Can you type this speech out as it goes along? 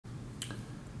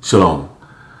Shalom.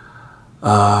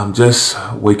 I'm just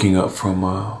waking up from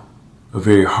a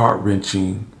very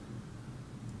heart-wrenching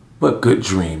but good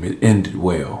dream. It ended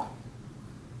well.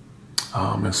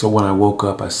 And so when I woke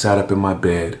up, I sat up in my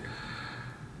bed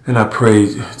and I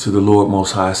prayed to the Lord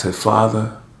Most High. I said,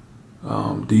 Father,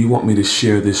 do you want me to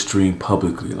share this dream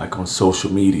publicly, like on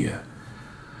social media?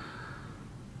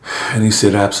 And he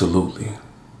said, absolutely.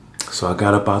 So I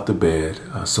got up out the bed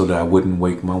so that I wouldn't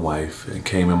wake my wife and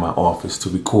came in my office to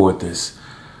record this.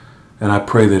 And I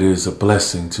pray that it is a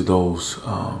blessing to those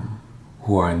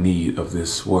who are in need of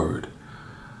this word.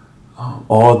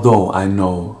 Although I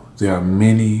know there are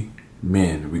many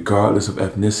men, regardless of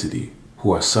ethnicity,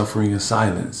 who are suffering in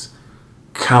silence,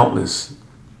 countless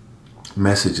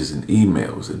messages and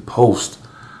emails and posts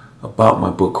about my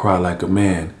book, Cry Like a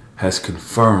Man, has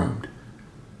confirmed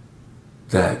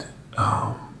that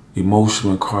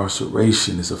emotional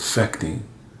incarceration is affecting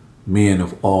men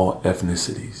of all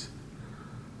ethnicities.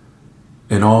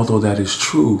 And although that is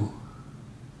true,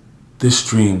 this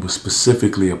dream was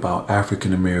specifically about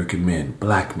African American men,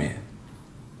 black men.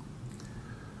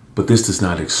 But this does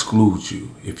not exclude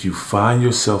you. If you find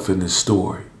yourself in this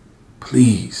story,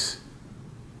 please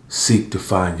seek to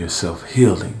find yourself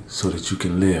healing so that you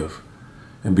can live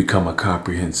and become a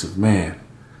comprehensive man.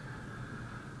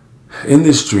 In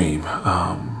this dream,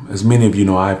 as many of you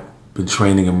know, I've been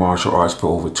training in martial arts for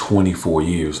over 24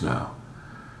 years now.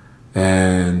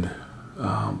 And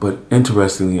but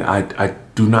interestingly, I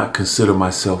do not consider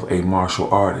myself a martial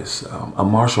artist. A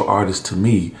martial artist to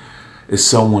me is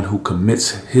someone who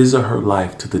commits his or her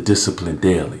life to the discipline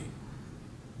daily.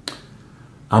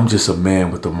 I'm just a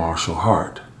man with a martial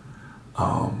heart.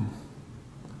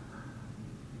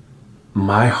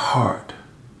 My heart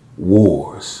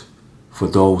wars for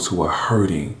those who are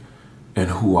hurting and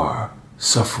who are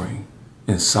suffering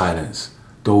in silence,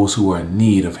 those who are in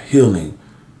need of healing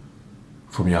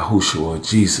from Yahushua or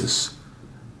Jesus,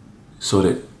 so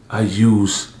that I have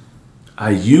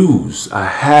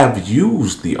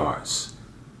used the arts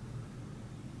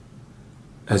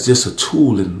as just a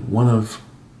tool in one of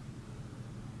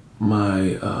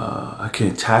my, I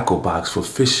can't tackle box for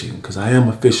fishing, because I am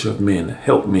a fisher of men, to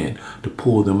help men, to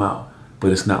pull them out.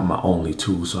 But it's not my only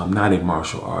tool, so I'm not a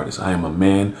martial artist. I am a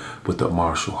man with a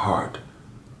martial heart.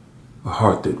 A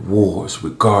heart that wars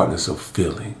regardless of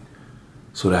feeling,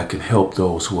 so that I can help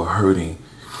those who are hurting.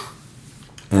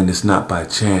 And it's not by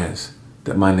chance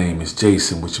that my name is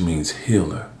Jason, which means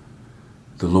healer.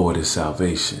 The Lord is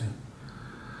salvation.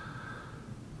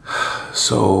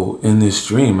 So in this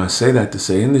dream, I say that to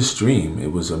say, in this dream,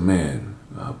 it was a man,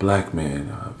 a black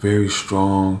man, very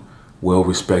strong,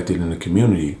 well-respected in the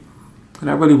community. And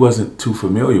I really wasn't too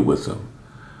familiar with him.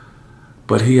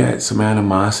 But he had some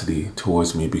animosity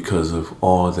towards me because of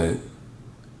all that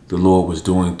the Lord was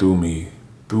doing through me,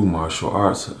 through martial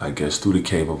arts, I guess, through the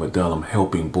cave of Adullam,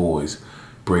 helping boys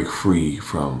break free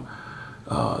from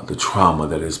the trauma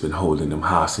that has been holding them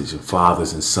hostage, and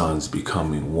fathers and sons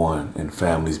becoming one and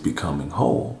families becoming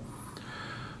whole.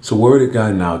 So word had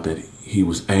gotten out that he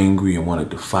was angry and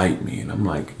wanted to fight me. And I'm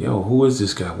like, yo, who is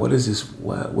this guy? What is this?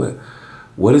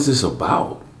 What is this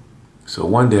about? So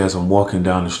one day as I'm walking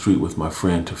down the street with my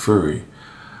friend Tafuri,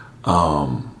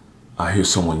 I hear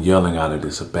someone yelling out of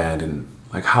this abandoned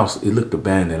house. It looked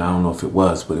abandoned. I don't know if it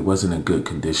was, but it wasn't in good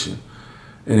condition.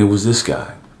 And it was this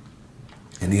guy.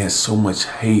 And he had so much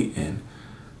hate and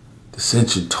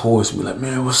dissension towards me. Like,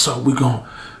 man, what's up?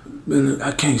 Man,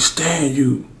 I can't stand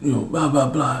you. You know, blah, blah,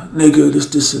 blah. Nigga,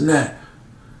 this, and that.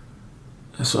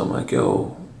 And so I'm like,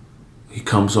 yo. He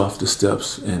comes off the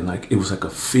steps, and it was like a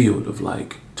field of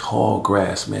tall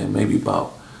grass, man, maybe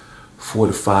about 4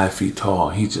 to 5 feet tall.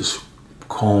 He just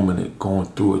combing it, going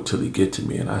through it till he get to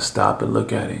me. And I stop and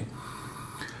look at him.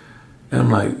 And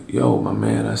I'm like, yo, my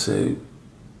man, I say,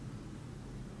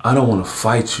 I don't want to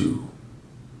fight you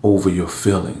over your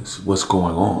feelings, what's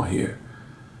going on here.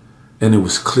 And it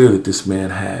was clear that this man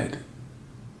had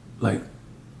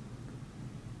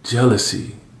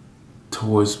jealousy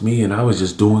towards me, and I was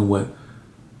just doing what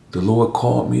the Lord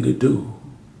called me to do.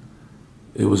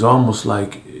 It was almost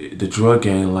like the drug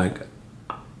gang,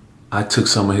 I took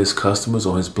some of his customers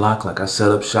on his block, I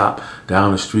set up shop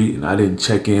down the street, and I didn't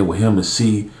check in with him to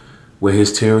see where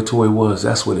his territory was.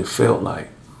 That's what it felt like.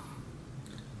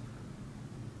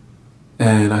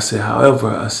 And I said, however,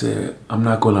 I said, I'm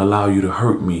not going to allow you to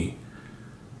hurt me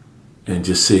and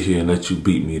just sit here and let you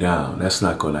beat me down. That's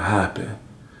not going to happen.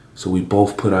 So we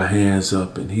both put our hands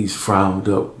up, and he's frowned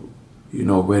up, you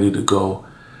know, ready to go.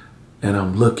 And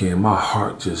I'm looking, my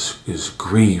heart just is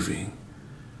grieving.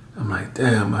 I'm like,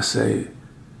 damn, I say,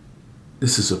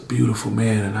 this is a beautiful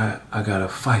man, and I gotta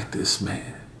fight this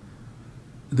man.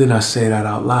 Then I say that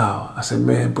out loud. I said,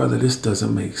 man, brother, this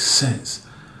doesn't make sense.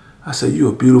 I said,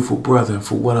 you're a beautiful brother, and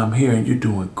for what I'm hearing, you're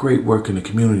doing great work in the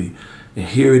community. And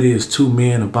here it is, two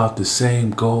men about the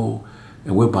same goal,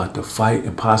 and we're about to fight,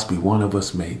 and possibly one of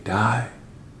us may die.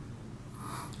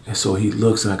 And so he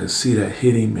looks, and I can see that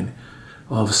hit him, and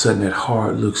all of a sudden that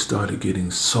hard look started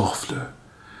getting softer.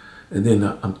 And then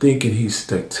I'm thinking he's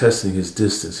like testing his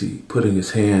distance. He putting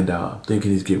his hand out. I'm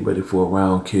thinking he's getting ready for a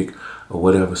round kick or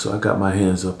whatever. So I got my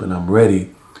hands up and I'm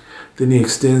ready. Then he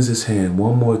extends his hand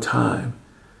one more time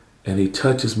and he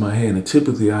touches my hand. And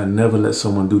typically I never let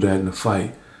someone do that in a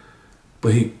fight.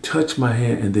 But he touched my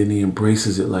hand and then he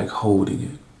embraces it like holding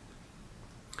it.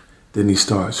 Then he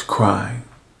starts crying.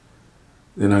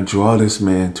 Then I draw this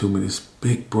man to me. This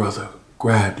big brother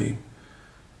grabbed him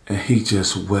and he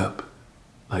just wept.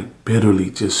 Like bitterly,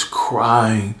 just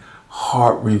crying,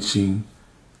 heart-wrenching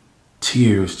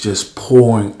tears just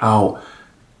pouring out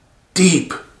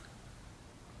deep.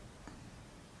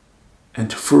 And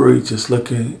Tafuri just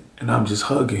looking, and I'm just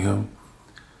hugging him.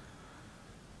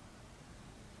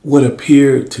 What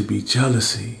appeared to be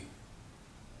jealousy,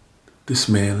 this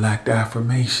man lacked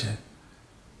affirmation.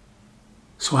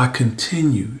 So I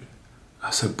continued. I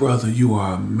said, brother, you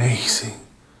are amazing.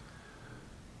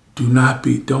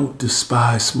 Don't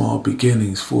despise small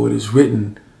beginnings, for it is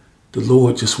written, the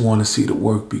Lord just wants to see the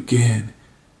work begin.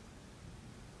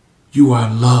 You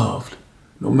are loved,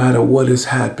 no matter what has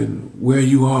happened, where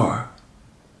you are.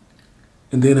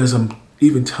 And then as I'm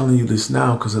even telling you this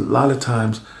now, because a lot of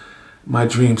times my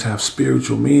dreams have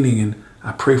spiritual meaning and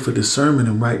I pray for discernment.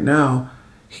 And right now,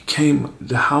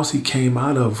 the house he came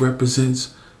out of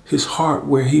represents his heart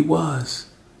where he was.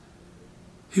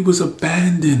 He was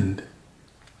abandoned.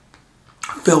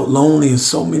 Felt lonely, and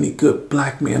so many good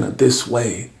black men are this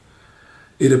way.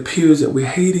 It appears that we're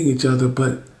hating each other,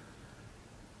 but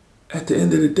at the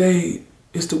end of the day,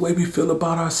 it's the way we feel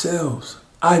about ourselves.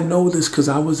 I know this because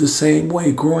I was the same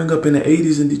way. Growing up in the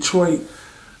 80s in Detroit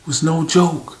was no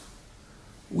joke.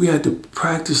 We had to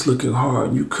practice looking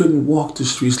hard. You couldn't walk the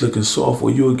streets looking soft, or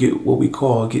you would get what we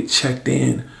call get checked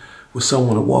in with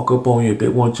someone to walk up on you. If they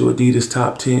want your Adidas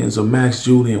Top 10s or Max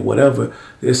Julian, whatever,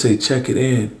 they'll say check it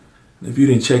in. If you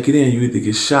didn't check it in, you either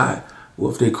get shot,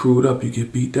 or if they crewed up, you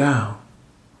get beat down.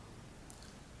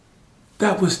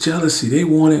 That was jealousy. They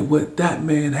wanted what that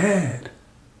man had.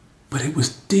 But it was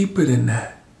deeper than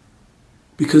that.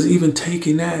 Because even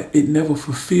taking that, it never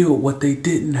fulfilled what they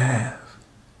didn't have.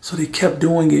 So they kept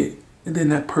doing it, and then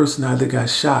that person either got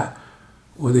shot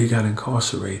or they got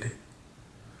incarcerated.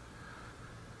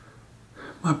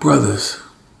 My brothers,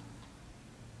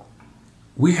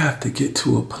 we have to get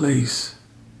to a place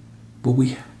but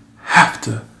we have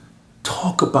to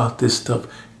talk about this stuff.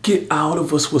 Get out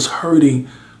of us what's hurting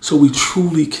so we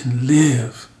truly can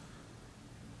live.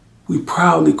 We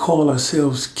proudly call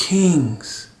ourselves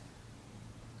kings,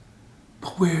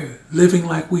 but we're living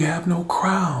like we have no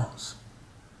crowns.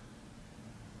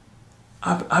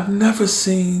 I've never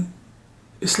seen,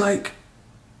 it's like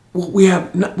we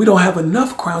don't have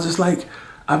enough crowns. It's like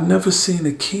I've never seen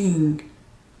a king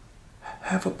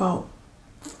have about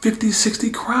 50,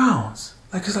 60 crowns.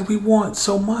 Like it's like we want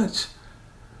so much,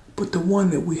 but the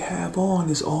one that we have on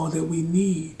is all that we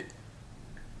need.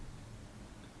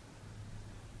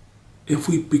 If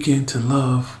we begin to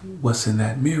love what's in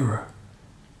that mirror,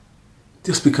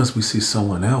 just because we see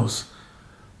someone else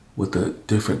with a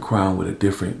different crown with a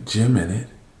different gem in it,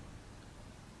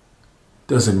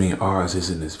 doesn't mean ours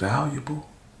isn't as valuable.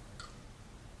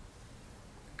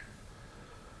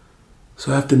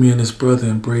 So after me and his brother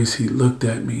embraced, he looked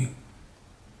at me,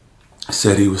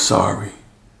 said he was sorry,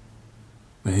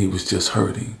 and he was just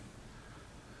hurting.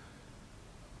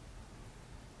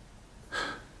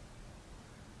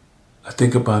 I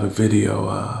think about a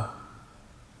video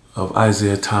of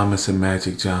Isaiah Thomas and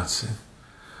Magic Johnson.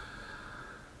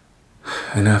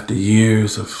 And after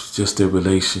years of just their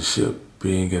relationship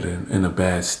being in a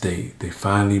bad state, they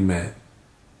finally met,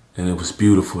 and it was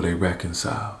beautiful. They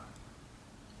reconciled.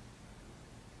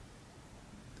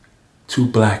 Two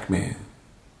black men,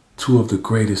 two of the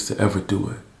greatest to ever do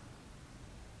it.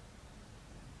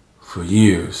 For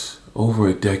years, over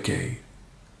a decade,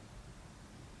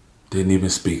 didn't even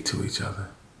speak to each other.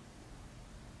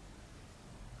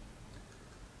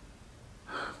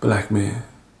 Black men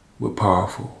were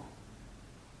powerful.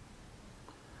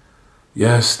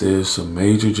 Yes, there's some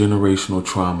major generational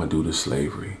trauma due to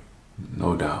slavery,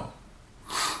 no doubt.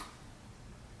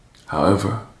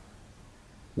 However,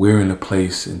 we're in a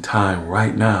place in time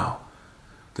right now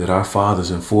that our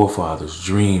fathers and forefathers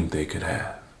dreamed they could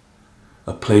have.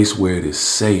 A place where it is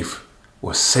safe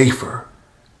or safer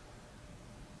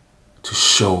to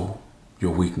show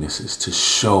your weaknesses, to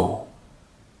show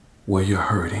where you're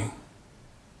hurting.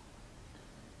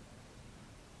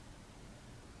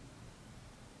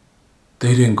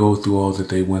 They didn't go through all that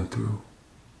they went through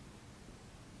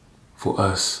for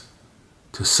us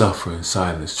to suffer in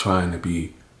silence, trying to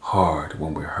be hard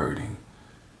when we're hurting.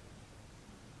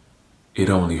 It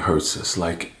only hurts us.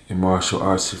 Like in martial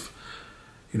arts, if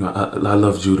I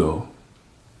love judo.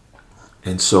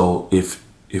 And so if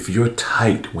you're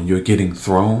tight when you're getting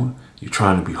thrown, you're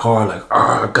trying to be hard, like,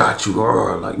 I got you,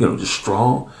 like, just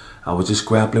strong. I was just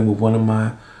grappling with one of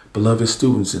my beloved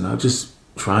students, and I was just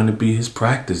trying to be his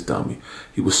practice dummy.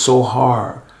 He was so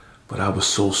hard, but I was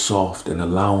so soft, and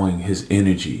allowing his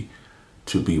energy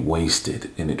to be wasted,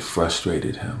 and it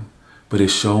frustrated him. But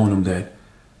it's showing him that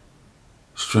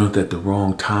strength at the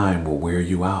wrong time will wear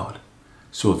you out.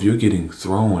 So if you're getting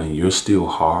thrown and you're still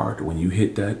hard when you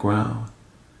hit that ground,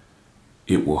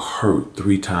 it will hurt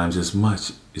 3 times as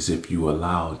much as if you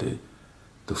allowed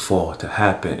the fall to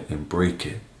happen and break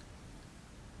it.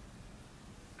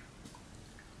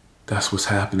 That's what's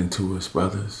happening to us,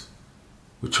 brothers.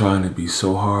 We're trying to be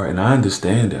so hard, and I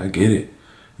understand it. I get it.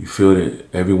 You feel that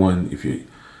everyone,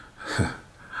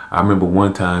 I remember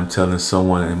one time telling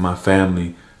someone in my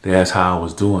family, they asked how I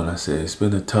was doing. I said, it's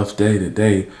been a tough day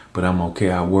today, but I'm okay.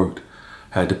 I worked,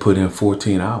 had to put in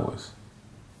 14 hours.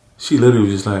 She literally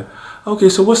was just like, okay,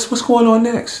 so what's going on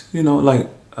next?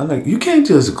 I'm like, you can't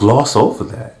just gloss over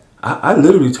that. I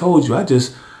literally told you,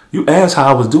 you asked how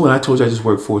I was doing. I told you I just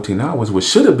worked 14 hours. What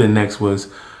should have been next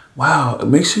was, wow,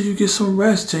 make sure you get some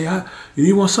rest, Jay.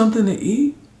 You want something to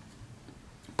eat?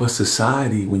 But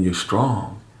society, when you're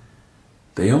strong,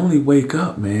 they only wake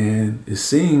up, man, it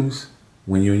seems,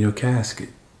 when you're in your casket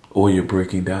or you're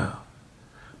breaking down.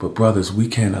 But brothers, we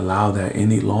can't allow that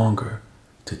any longer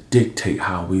to dictate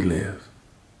how we live.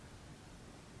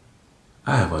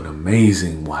 I have an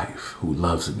amazing wife who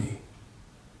loves me.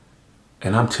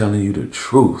 And I'm telling you the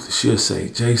truth. She'll say,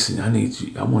 Jason,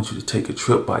 I want you to take a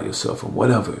trip by yourself or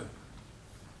whatever.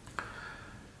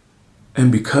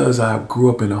 And because I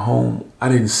grew up in a home, I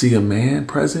didn't see a man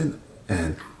present,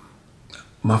 and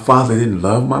my father didn't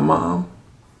love my mom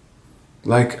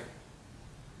like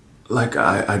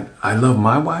I love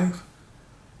my wife.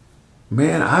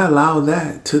 Man, I allow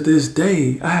that to this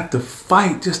day. I have to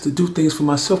fight just to do things for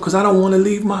myself because I don't want to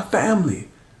leave my family.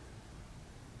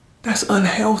 That's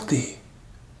unhealthy.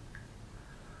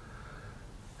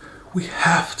 We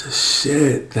have to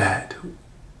shed that.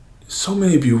 So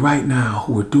many of you right now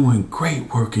who are doing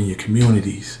great work in your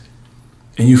communities,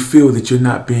 and you feel that you're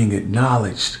not being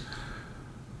acknowledged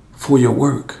for your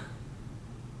work.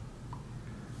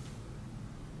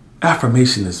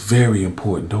 Affirmation is very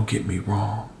important, don't get me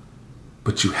wrong.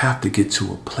 But you have to get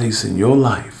to a place in your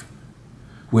life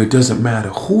where it doesn't matter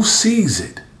who sees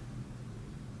it.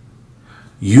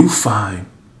 You find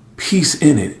peace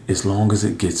in it as long as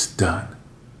it gets done.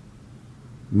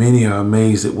 Many are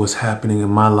amazed at what's happening in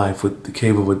my life with the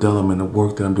Cave of Adullam and the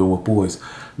work that I'm doing with boys.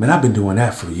 Man, I've been doing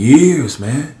that for years,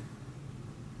 man.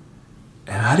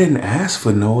 And I didn't ask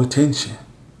for no attention.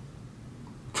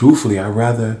 Truthfully, I'd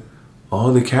rather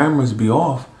all the cameras be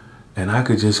off and I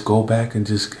could just go back and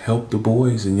just help the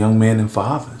boys and young men and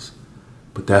fathers.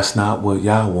 But that's not what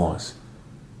Yah wants.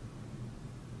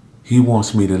 He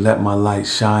wants me to let my light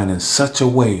shine in such a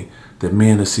way that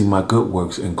men will see my good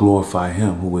works and glorify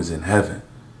Him who is in heaven.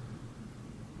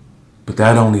 But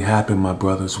that only happened, my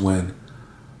brothers, when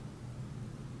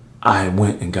I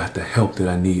went and got the help that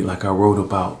I need. Like I wrote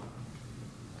about,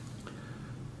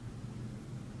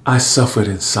 I suffered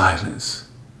in silence.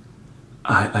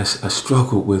 I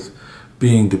struggled with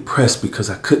being depressed because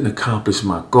I couldn't accomplish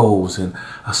my goals, and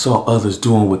I saw others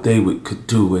doing what they could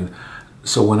do. And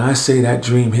so when I say that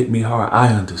dream hit me hard, I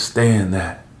understand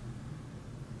that.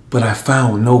 But I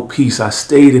found no peace. I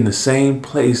stayed in the same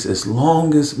place as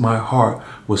long as my heart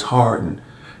was hardened,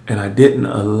 and I didn't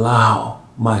allow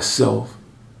myself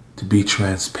to be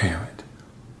transparent.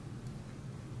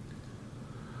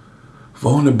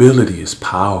 Vulnerability is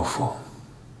powerful.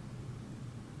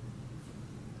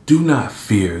 Do not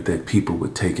fear that people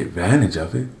would take advantage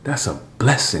of it. That's a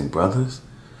blessing, brothers,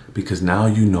 because now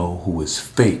you know who is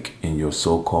fake in your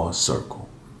so-called circle.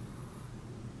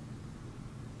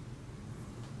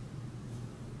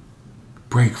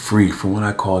 Break free from what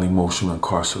I call emotional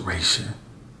incarceration.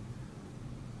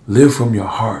 Live from your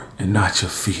heart and not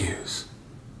your fears.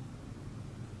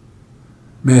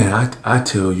 Man, I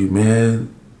tell you,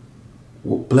 man,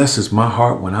 what blesses my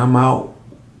heart when I'm out,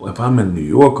 if I'm in New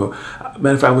York, or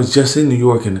man, if I was just in New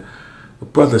York and a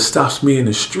brother stops me in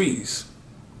the streets,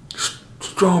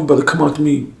 strong brother, come up to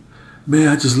me, man,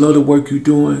 I just love the work you're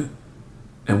doing,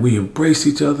 and we embrace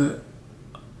each other.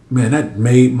 man, that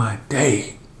made my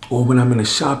day. Or when I'm in a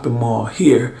shopping mall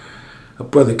here, a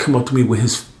brother come up to me with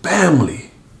his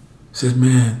family, says,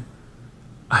 man,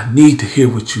 I need to hear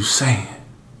what you're saying.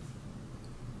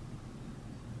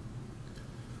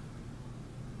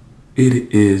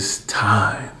 It is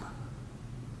time.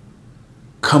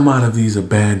 Come out of these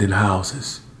abandoned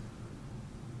houses.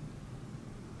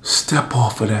 Step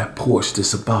off of that porch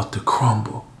that's about to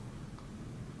crumble.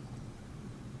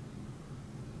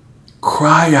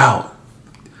 Cry out.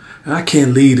 And I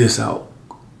can't leave this out.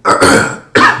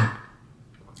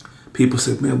 People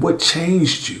said, man, what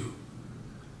changed you?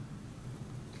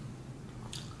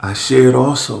 I shared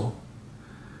also.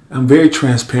 I'm very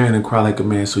transparent and cry like a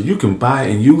man, so you can buy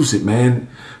it and use it, man.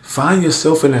 Find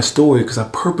yourself in that story, because I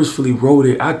purposefully wrote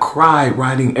it. I cried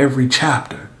writing every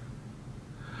chapter.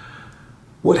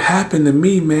 What happened to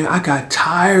me, man, I got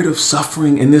tired of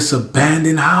suffering in this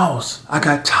abandoned house. I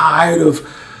got tired of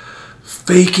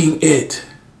faking it.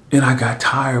 And I got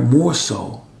tired more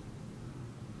so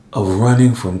of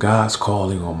running from God's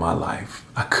calling on my life.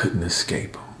 I couldn't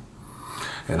escape him.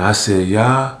 And I said,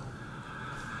 Yah,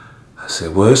 I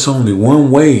said, well, it's only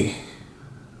one way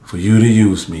for you to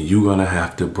use me. You're going to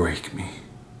have to break me.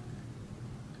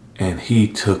 And he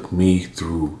took me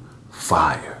through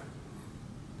fire.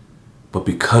 But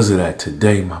because of that,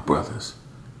 today, my brothers,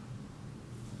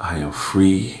 I am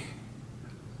free.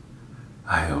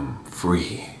 I am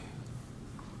free.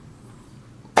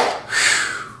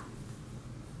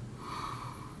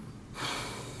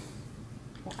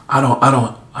 I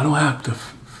don't have to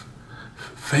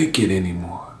fake it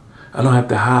anymore. I don't have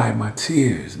to hide my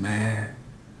tears, man.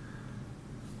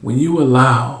 When you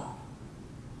allow,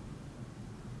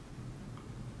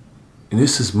 and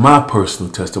this is my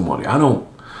personal testimony,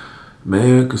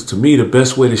 man, because to me the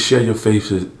best way to share your faith,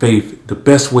 the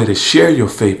best way to share your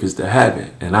faith is to have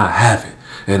it, and I have it,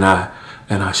 and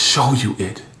I show you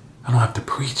it. I don't have to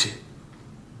preach it.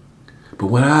 But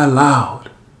when I allowed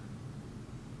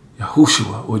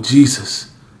Yahushua or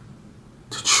Jesus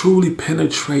to truly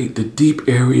penetrate the deep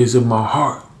areas of my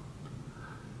heart,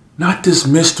 not this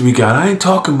mystery God. I ain't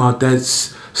talking about that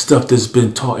stuff that's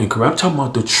been taught in Quran. I'm talking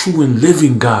about the true and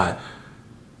living God,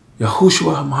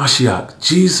 Yahushua HaMashiach,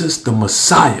 Jesus the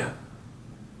Messiah,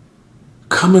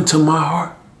 come into my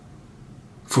heart.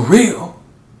 For real.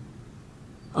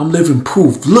 I'm living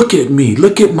proof. Look at me.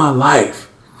 Look at my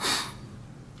life.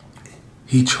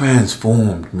 He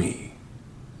transformed me.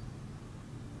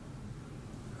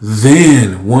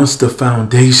 Then, once the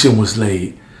foundation was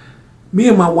laid, me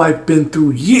and my wife been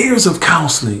through years of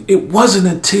counseling. It wasn't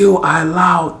until I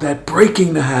allowed that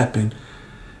breaking to happen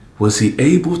was he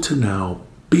able to now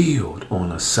build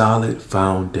on a solid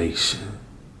foundation.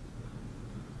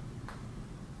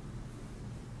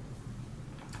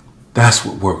 That's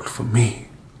what worked for me.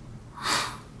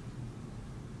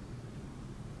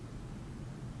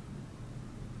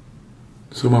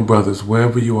 So my brothers,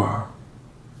 wherever you are,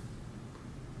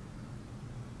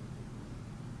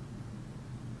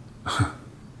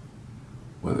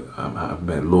 whether I've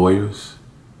met lawyers,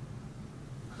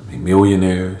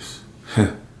 millionaires,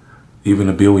 even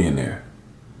a billionaire.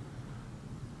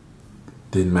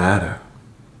 Didn't matter.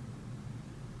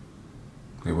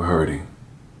 They were hurting.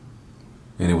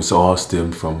 And it was all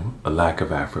stemmed from a lack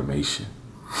of affirmation.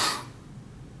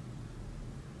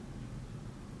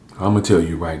 I'm going to tell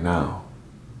you right now,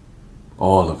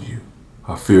 all of you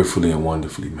are fearfully and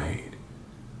wonderfully made.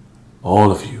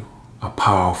 All of you are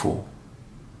powerful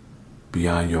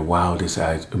beyond your wildest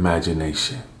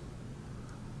imagination.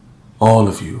 All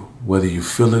of you, whether you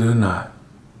feel it or not,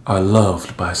 are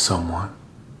loved by someone.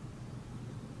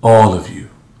 All of you,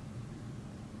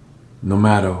 no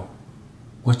matter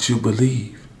what you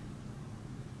believe,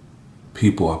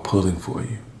 people are pulling for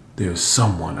you. There's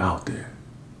someone out there.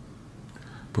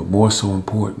 But more so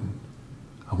important,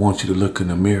 I want you to look in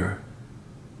the mirror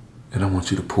and I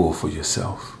want you to pull for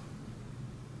yourself.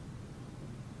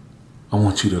 I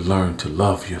want you to learn to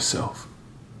love yourself.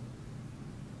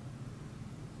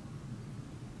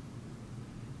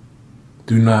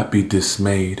 Do not be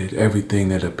dismayed at everything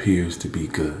that appears to be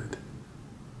good.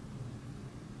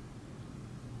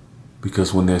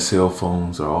 Because when their cell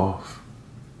phones are off,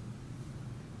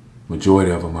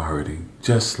 majority of them are hurting,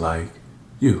 just like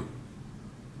you.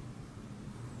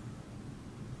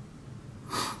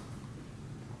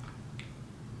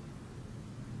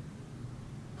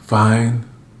 Find,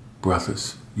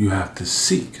 brothers, you have to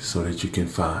seek so that you can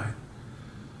find.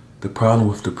 The problem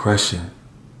with depression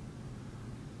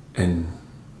and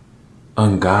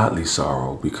ungodly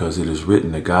sorrow, because it is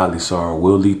written that godly sorrow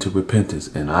will lead to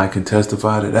repentance, and I can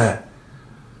testify to that.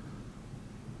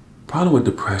 Problem with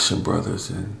depression, brothers,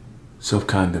 and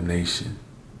self-condemnation,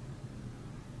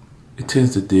 it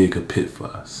tends to dig a pit for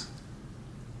us.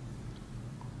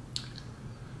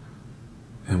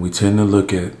 And we tend to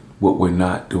look at what we're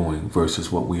not doing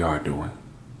versus what we are doing.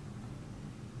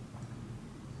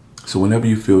 So whenever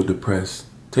you feel depressed,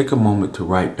 take a moment to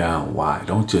write down why.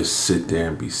 Don't just sit there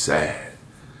and be sad.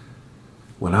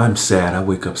 When I'm sad, I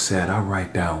wake up sad, I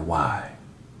write down why.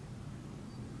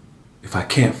 If I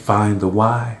can't find the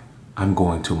why, I'm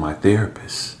going to my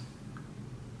therapist.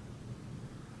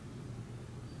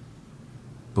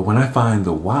 But when I find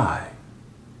the why,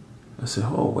 I say,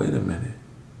 oh, wait a minute.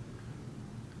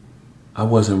 I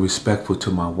wasn't respectful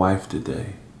to my wife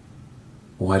today.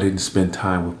 Or I didn't spend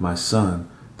time with my son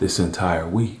this entire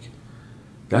week.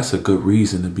 That's a good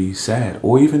reason to be sad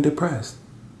or even depressed.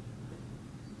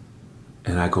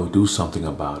 And I go do something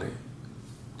about it.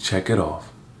 Check it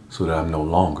off so that I'm no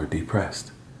longer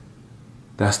depressed.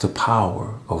 That's the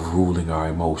power of ruling our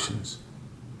emotions.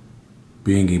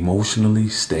 Being emotionally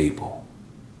stable.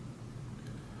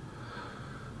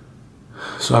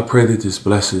 So I pray that this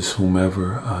blesses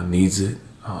whomever needs it,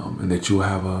 and that you'll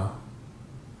have a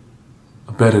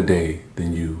better day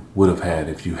than you would have had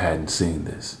if you hadn't seen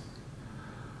this.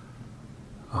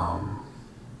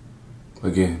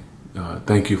 Again,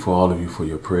 thank you for all of you for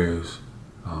your prayers.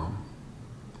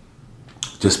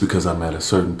 Just because I'm at a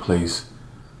certain place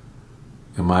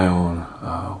in my own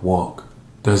walk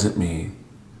doesn't mean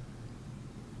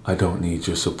I don't need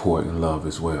your support and love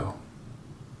as well.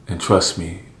 And trust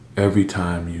me, every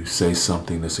time you say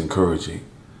something that's encouraging,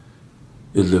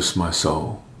 it lifts my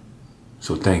soul.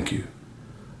 So thank you.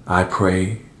 I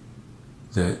pray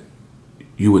that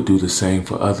you would do the same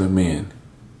for other men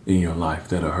in your life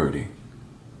that are hurting.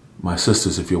 My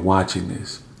sisters, if you're watching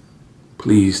this,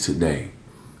 please today,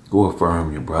 go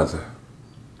affirm your brother.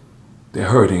 They're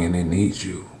hurting and they need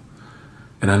you.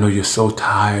 And I know you're so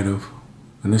tired of,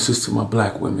 and this is to my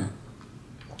black women,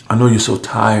 I know you're so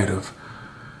tired of,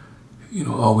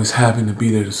 always having to be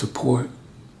there to support.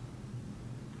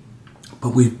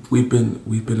 But we've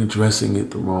been addressing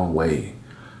it the wrong way.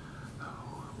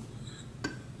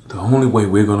 The only way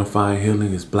we're going to find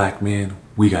healing as black men,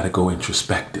 we got to go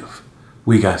introspective.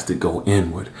 We got to go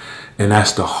inward. And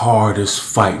that's the hardest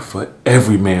fight for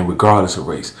every man, regardless of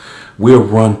race. We'll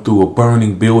run through a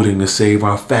burning building to save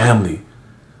our family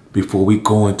before we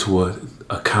go into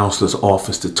a counselor's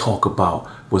office to talk about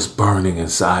what's burning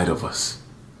inside of us.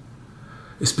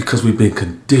 It's because we've been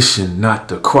conditioned not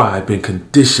to cry, been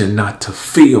conditioned not to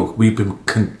feel. We've been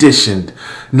conditioned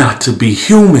not to be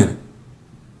human.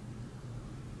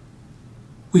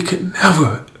 We can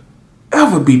never,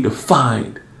 ever be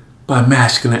defined by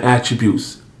masculine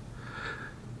attributes.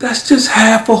 That's just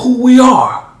half of who we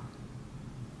are.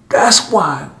 That's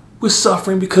why we're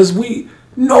suffering, because we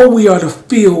know we are to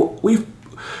feel. We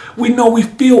know we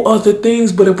feel other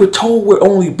things, but if we're told we're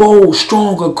only bold,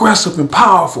 strong, aggressive, and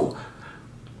powerful.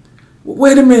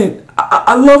 Wait a minute.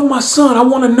 I love my son. I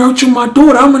want to nurture my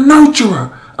daughter. I'm a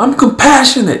nurturer. I'm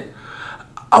compassionate.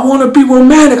 I want to be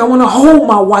romantic. I want to hold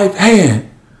my wife's hand.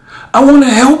 I want to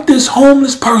help this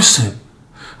homeless person.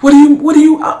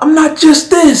 I'm not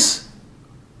just this.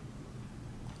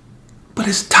 But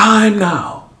it's time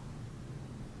now.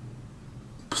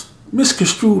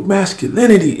 Misconstrued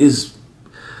masculinity is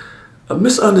a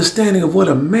misunderstanding of what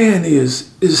a man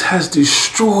has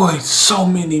destroyed so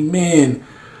many men,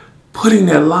 putting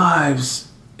their lives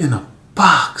in a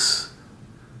box.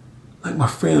 Like my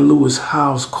friend Lewis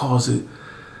Howes calls it.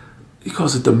 He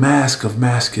calls it the mask of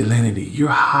masculinity. You're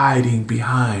hiding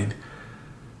behind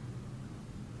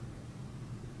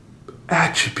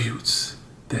attributes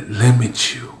that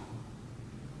limit you.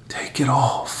 Take it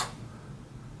off.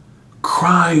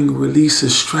 Crying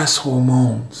releases stress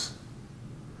hormones.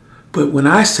 But when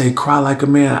I say cry like a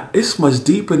man, it's much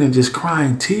deeper than just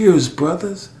crying tears,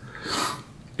 brothers.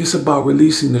 It's about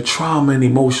releasing the trauma and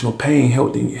emotional pain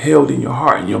held in your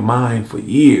heart and your mind for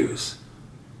years.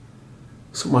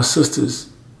 So my sisters,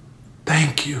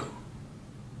 thank you.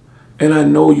 And I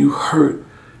know you hurt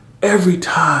every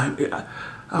time.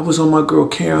 I was on my girl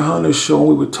Karen Hunter's show and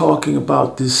we were talking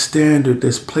about this standard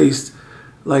that's placed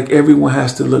like everyone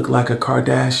has to look like a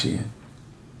Kardashian.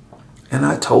 And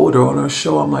I told her on her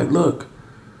show, I'm like, look,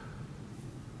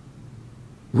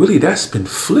 really that's been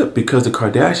flipped because the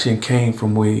Kardashian came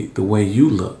from the way you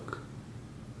look.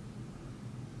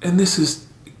 And this is,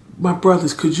 my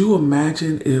brothers, could you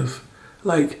imagine if,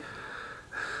 and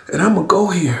I'm going to go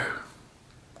here.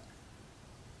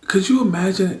 Could you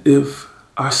imagine if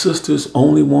our sisters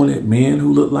only wanted men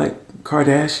who look like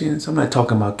Kardashians? I'm not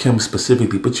talking about Kim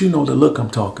specifically, but you know the look I'm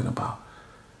talking about.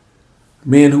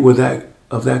 Men who were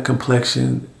of that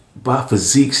complexion my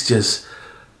physique's just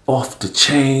off the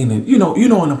chain, and you know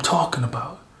what I'm talking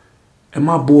about. And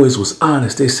my boys was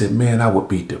honest. They said, man, I would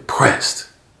be depressed.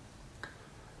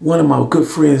 One of my good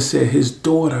friends said his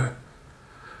daughter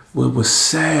was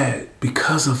sad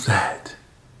because of that.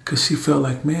 Because she felt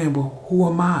like, man, well, who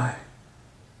am I?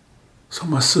 So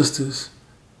my sisters,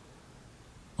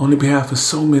 on the behalf of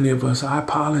so many of us, I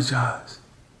apologize.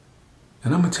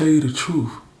 And I'm going to tell you the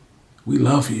truth. We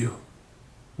love you.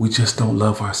 We just don't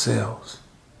love ourselves.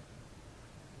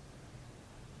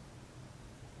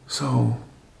 So,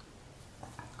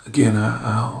 again,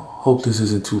 I hope this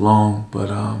isn't too long,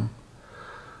 but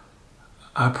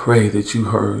I pray that you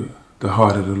heard the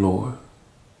heart of the Lord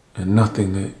and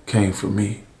nothing that came from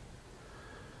me.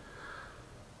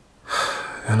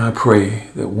 And I pray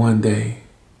that one day,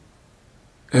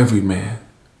 every man,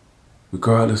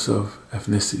 regardless of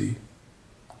ethnicity,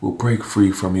 will break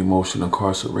free from emotional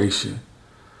incarceration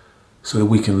so that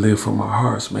we can live from our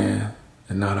hearts, man,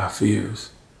 and not our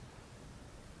fears.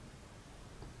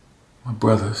 My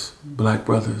brothers, black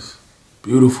brothers,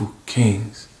 beautiful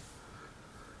kings,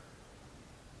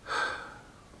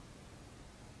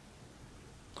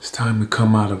 it's time to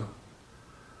come out of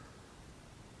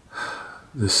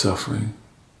this suffering.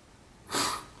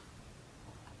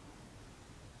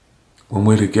 When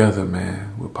we're together,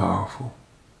 man, we're powerful.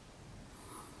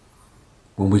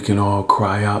 When we can all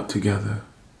cry out together,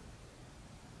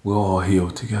 we'll all heal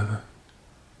together.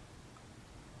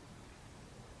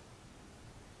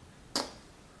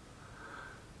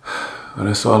 Well,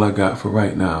 that's all I got for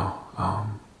right now.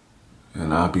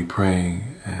 And I'll be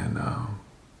praying and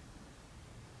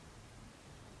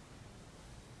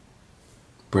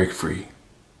break free.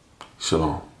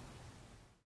 Shalom.